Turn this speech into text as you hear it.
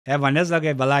है वनस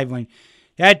लगे भलाई वन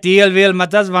है तेल वेल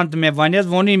मत वन तो मे वनस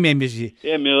वोनी मे मिस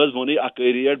ए मे वोनी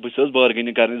अकई रेट बस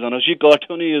बार्गेनिंग कर जन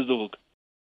कठो नी दुख।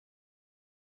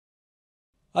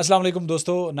 अस्सलाम वालेकुम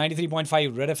दोस्तों,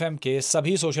 93.5 रेड एफएम के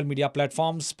सभी सोशल मीडिया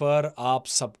प्लेटफॉर्म्स पर आप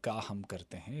सबका हम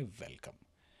करते हैं वेलकम।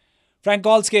 फ्रैंक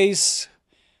कॉल्स के इस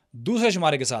दूसरे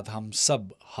शुमारे के साथ हम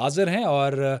सब हाजिर हैं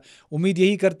और उम्मीद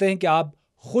यही करते हैं कि आप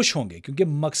खुश होंगे, क्योंकि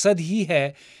मकसद ही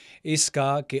है इसका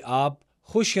कि आप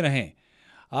खुश रहें।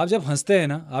 आप जब हंसते हैं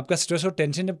ना, आपका स्ट्रेस और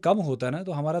टेंशन जब कम होता है ना,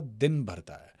 तो हमारा दिन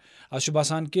भरता है।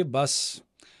 अशुबासान के बस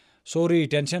सोरी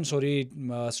टेंशन सोरी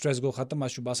स्ट्रेस गो ख़त्म,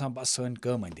 अशुबासान बस सन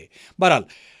कम अंदे। बहरहाल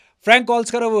फ्रैंक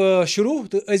कॉल्स करो शुरू।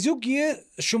 तो अजुक ये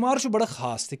शुमार बड़ा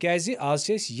खास तिकाज़ि आज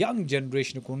यंग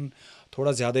जनरेशन कुन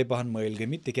थोड़ा ज़्यादा पहन मैल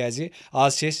गमित तिकाज़ि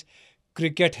आज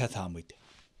क्रिकेट हेथ आमत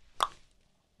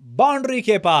बाउंड्री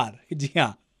के पार। जी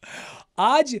हाँ,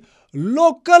 आज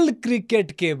लोकल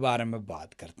क्रिकेट के बारे में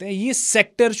बात करते हैं। ये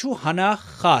सेक्टर छु हना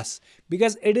खास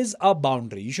because it is a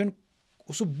boundary. यह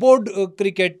सह बोर्ड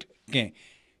क्रिकेट कह,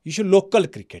 ये लोकल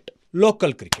क्रिकेट।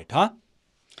 हाँ,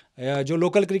 जो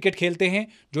लोकल क्रिकेट खेलते हैं,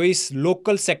 जो इस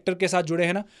लोकल सेक्टर के साथ जुड़े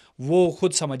हैं ना, वो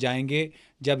खुद समझ आएंगे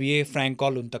जब ये फ्रैंक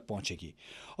कॉल उन तक पहुंचेगी।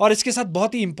 और इसके साथ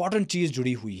बहुत ही इंपॉर्टेंट चीज़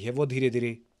जुड़ी हुई है, वो धीरे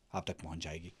धीरे आप तक पहुंच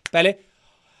जाएगी। पहले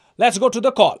let's go to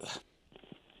the call.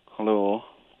 Hello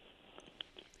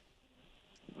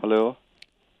hello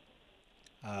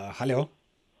hello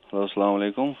hello अस्सलाम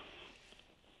वालेकुम।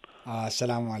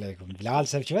 अस्सलाम वालेकुम। बिलाल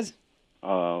साहब छुज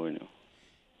वनो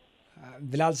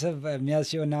बिलाल साहब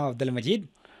मे नाव अब्दुल मजीद।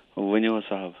 वनो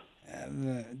साहब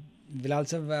बिलाल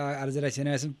साहब अर्ज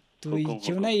रचन तुई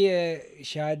छो ना ये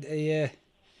शायद ये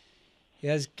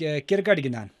क्रिकेट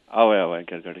गिंदान। अवे अवे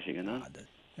क्रिकेट गिंदान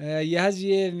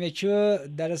ये मे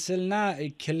दरअसल ना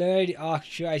खिलाड़ी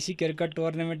अस क्रिकेट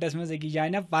टूर्नामेंटस मज अकिस जाए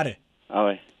ना पर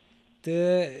अवे तो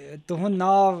तुहद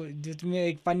नाव दुत मे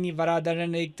पन्नी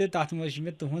बरादरन एक तो तथ मज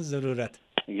मे तुहद जरूरत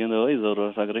गिंदो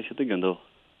जरूरत अगर तो गिंदो।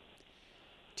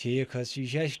 ठीक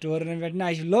यह टूर्नामेंट ना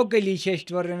लोकली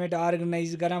टूर्नामेंट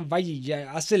ऑर्गेनाइज करान बजी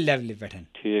असल लेवल पे।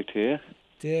 ठीक ठीक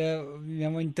तो मे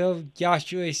वन तो क्या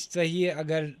सही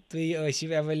अगर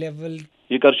तुम अवेलेबल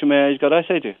ये कर मैच कर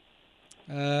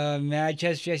मैच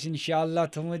इंशाल्लाह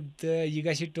थोमुत यह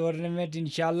गि टूर्नामेंट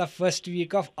इंशाल्लाह फर्स्ट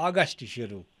वीक ऑफ अगस्त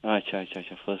शुरू। अच्छा अच्छा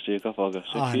अच्छा फर्स्ट वीक ऑफ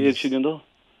अगस्त ठीक गिंदो।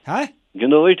 हाँ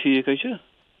गिंदो वही ठीक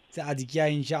अद क्या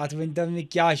अत वन तो मे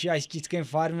क्या कित कन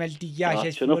फार्मेलिटी क्या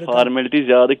फार्मेलिटी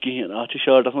ज्यादा कहें अत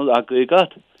शार्टस मज अकई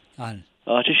कत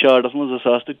अत शार्टस मज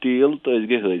 2000 तो टील तो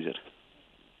गई हाजिर।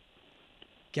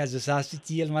 क्या 2000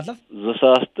 टील मतलब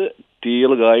 2000 तो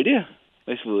टील गाड़ी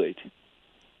वत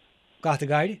कत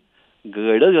गाड़ी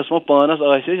गाड़ी यस पानस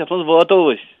यथ मज वातो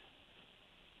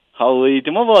हवाई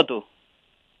तमा वातो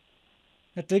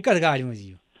तुम कत गाड़ी मज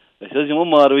यो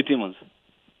मारुति मज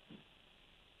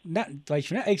ना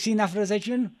तुम अक्सी नफरस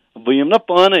बह यम ना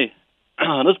पाने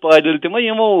अहन पैदल तमा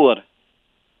यमो और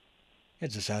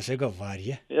 2000 गो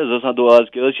वारिया ए 2000 आज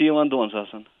क्या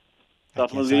 2000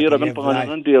 तथ मज गई रपन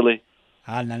 500 तेल।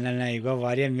 हाँ ना ना ना यह गो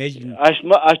वारिया मेज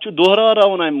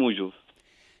दोहरावन अम मूजूब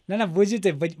ना ना बुझू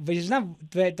तुम बस ना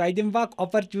तुम दिम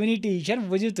अपॉर्चुनिटी यह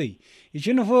बुझू तुम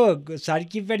यह हु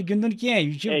सड़क पे गिंदन कह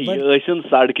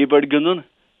सड़क पे गिंदन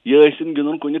यह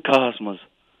गिंदन कुन खास मज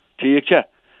ठीक है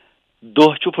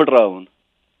दोह फुटरावन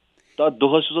तथ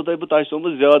दोहस बह तह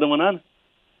सोमुत ज्यादा वनान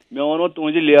मे वो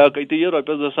तुज लियाकत यह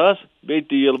रुपये 2000 बे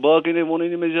तेल बाकी वो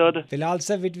मे ज्यादा। फिलहाल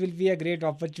sir it will be a great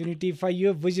opportunity for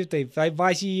you बुझू तुम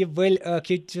बासी यह बल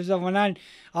वन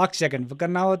अख सेकंड बह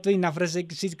करनाव तुम नफरस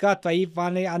अकिस कत तुम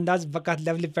पाने अंदाज बह कत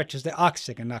लेवल पे अख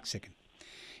सेकंड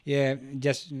ये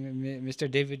just mister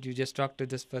David you just talk to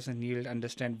this person he will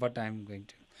understand what I am going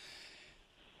to.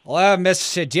 Hello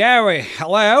mister Jerry.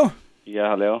 Hello Yeah,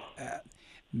 hello.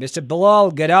 Mr.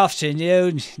 Bilal, good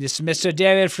afternoon. This is Mr.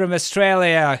 David from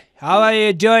Australia. How are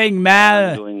you doing, man?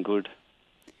 I'm doing good.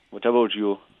 What about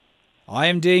you? I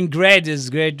am doing great. It's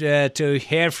great to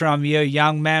hear from you,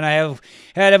 young man. I have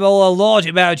heard a lot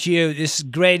about you. This is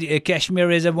great.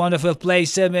 Kashmir is a wonderful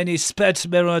place. So many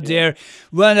sportsmen are there.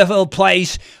 Wonderful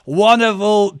place.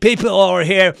 Wonderful people are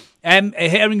here. I'm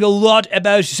hearing a lot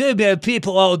about so many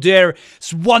people out there.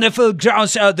 It's wonderful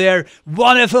grounds out there.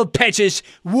 Wonderful pitches.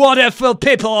 Wonderful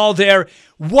people out there.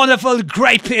 Wonderful,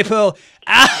 great people.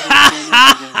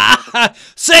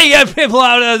 See you people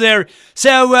out there.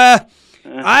 So,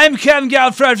 I'm coming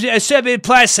out from so many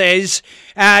places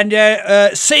and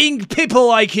seeing people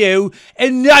like you,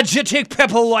 energetic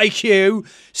people like you.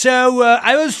 So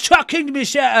I was talking to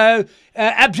Mr.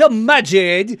 Abdul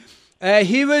Majid.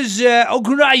 He was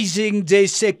organising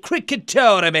this cricket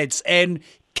tournaments in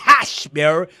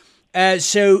Kashmir.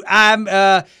 So I'm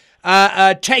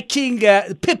taking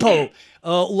people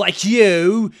like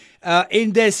you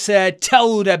in this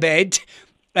tournament.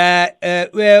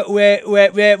 Where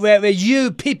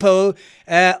you people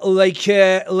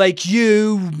like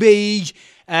you, me,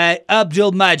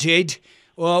 Abdul Majid,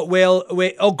 will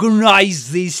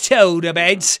organize these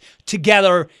tournaments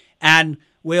together, and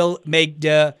will make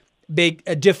the big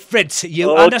difference.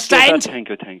 You understand? Sir, thank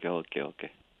you.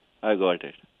 Okay, I got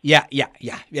it. Yeah.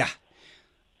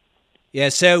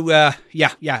 So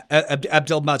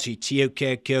Abdul Majid, you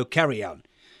carry on.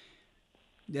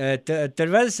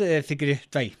 Was fikri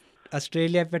twy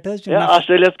Australia petas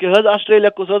Australia ke haz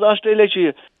Australia kus haz Australia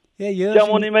chi ya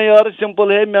moni me yar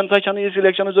simple hai men sa chani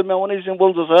selection zo me moni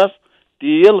simple zo sas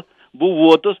til bu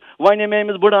votos vane me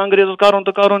mis bud angrezos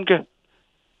karon ke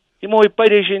imo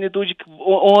pareshani tuj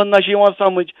on na chi wan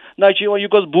samajh na chi wan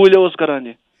yukos bhulios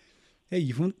karani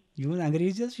yun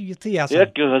angrezos yuthi yasa ya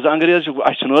ke haz angrez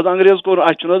achnoz angrez kor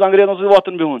achnoz angrezos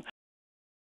watan bihun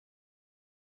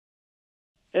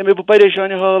me bu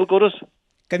pareshani hal korus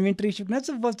commentary ship na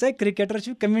bozay cricketer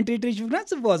ship commentary ship na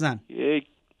bozan ye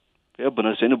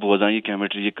bana seni bozan ye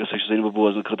commentary ye kasa seni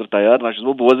bozan khatar tayar na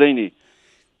bu bozay ni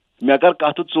me kar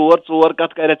kathu çor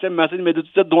kat karetse message me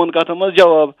ditse don katha mas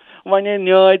jawab vane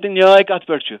nyay kat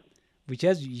pet chu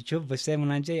because you vasay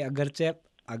manan chay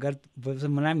agar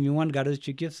manan miwan gados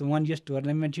chiki someone yes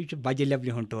tournament chu baje level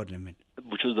hon tournament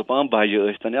bu chus dapan baje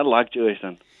astan ya lag chu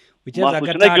astan because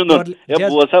agar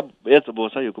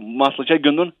bosa yuk masla cha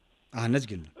gündün ahnaz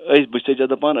gün ay bıçta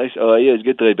dapan ay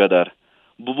ge taybadar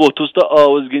bu botusta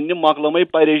avuz günni maklamay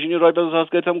parejini roybe sas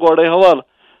ketem goday haval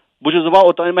bu chus dapan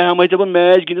otay me hamay bu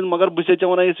match gindin magar bıçta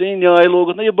wana ise nyay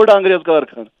logus na ye bad angrez kar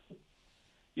khan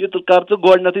ye to kartı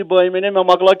godnati boy mene me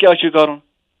makla kya chi karun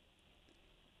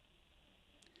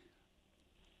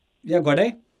ya goday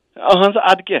ahans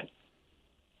adke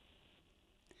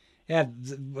ya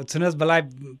sunas balay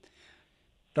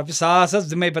Tapi saasas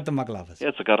zimay patam maklavas.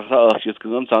 Ya sakarsa aşyas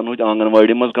kızım sanu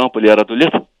anganwadi maz kan playera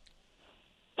tulit.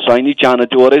 Sayni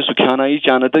çanati oray sukhanayı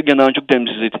çanata genançuk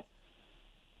temsisit.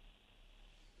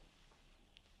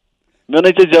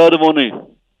 Mene te ziyade vonu.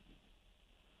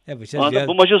 Ya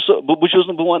bu maçı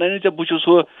bu anayını te bu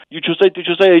çusu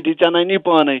yuçusay eti çanayni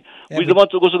panay. Bu zaman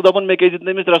çogosuk dapan mekezit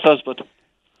nemis rasas pat.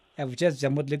 Ya bu çes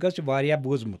jamut ligas variya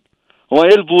bozmut. O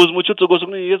el bozmut çogosuk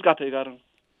ne yes katay karın.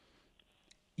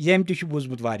 Yem tişu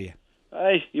bozmut variya.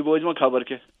 Ay, ye bozma khabar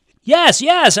ke. Yes,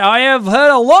 I have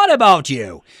heard a lot about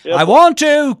you. I want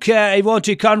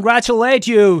to congratulate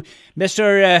you.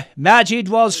 Mr. Majid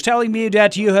was telling me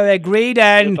that you have agreed,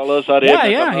 and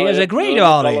he has agreed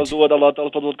on it.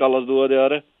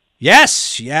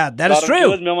 Yes, that is true.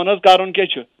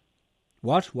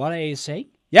 What are you saying?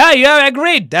 Yeah, you have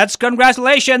agreed. That's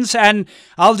congratulations, and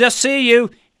I'll just see you.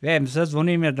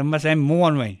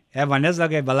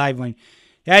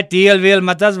 Ya deal will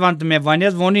matas want me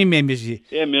vanias voni me misi.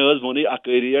 E meus voni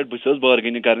akariat busas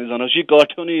bargaining karne zana shi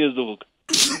kathoni is the book.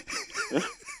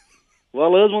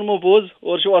 Valas mon mo boz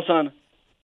or shu asan.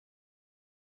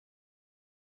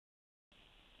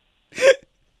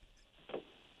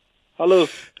 Hello.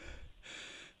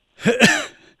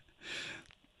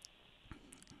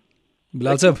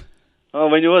 Bilal sab.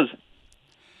 When you was.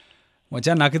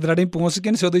 Wacha nakit radin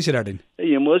pomosiken sodu shiradin.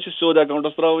 E mos so da account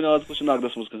astra un aaj kuch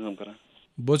nagdas mus kam kara.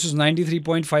 Boss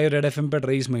 93.5 Red FM पे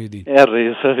Rayees Mohiuddin. यार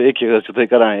rice साहब एक ही चुते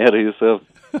कराएं यार rice साहब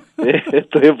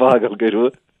तो ये पागल करो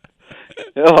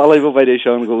यार वाला ही वो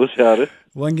परेशान को उस यार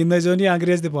वन गिंदा जो नहीं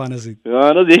अंग्रेज दीपाना सी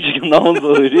यार ना देख क्यों ना हम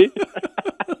सोरी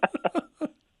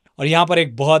और यहाँ पर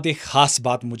एक बहुत ही ख़ास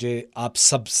बात मुझे आप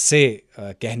सबसे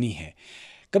कहनी है.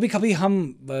 कभी कभी हम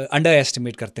अंडर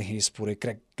एस्टिमेट करते हैं इस पूरे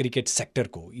क्रिकेट सेक्टर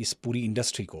को, इस पूरी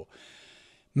इंडस्ट्री को.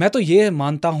 मैं तो ये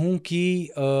मानता हूँ कि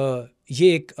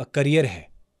ये एक करियर है.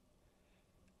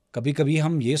 कभी कभी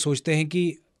हम ये सोचते हैं कि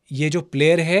ये जो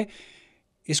प्लेयर है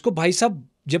इसको भाई साहब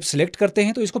जब सिलेक्ट करते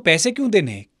हैं तो इसको पैसे क्यों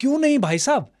देने हैं. क्यों नहीं भाई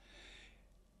साहब,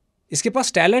 इसके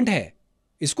पास टैलेंट है,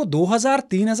 इसको 2000,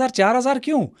 3000, 4000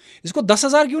 क्यों, इसको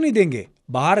 10,000 क्यों नहीं देंगे.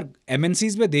 बाहर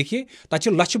MNCs में देखिए ताकि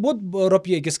लक्ष्य बहुत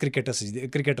रुपये किस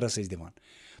क्रिकेटर से दिवान,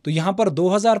 तो यहाँ पर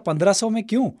 2000, 1500 में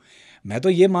क्यों. मैं तो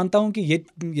ये मानता हूँ कि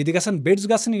ये गसन बिड्स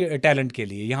गसन टैलेंट के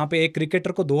लिए. यहाँ पे एक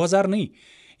क्रिकेटर को 2000 नहीं,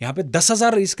 यहाँ पे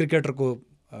 10,000 इस क्रिकेटर को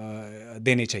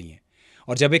देने चाहिए.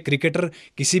 और जब एक क्रिकेटर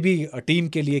किसी भी टीम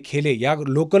के लिए खेले या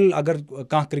लोकल अगर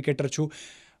कहाँ क्रिकेटर छू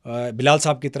बिलाल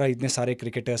साहब की तरह इतने सारे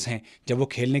क्रिकेटर्स हैं, जब वो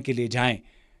खेलने के लिए जाएं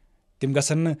तिम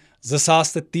गसन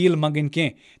 2,000 तील मंगन के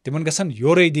तिमन गसन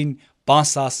योरे दिन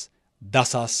 5,000,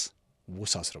 10,000,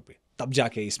 20,000 रुपये, तब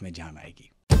जाके इसमें जान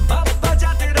आएगी.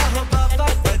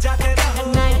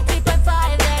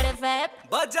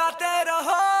 बजाते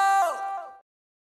रहो.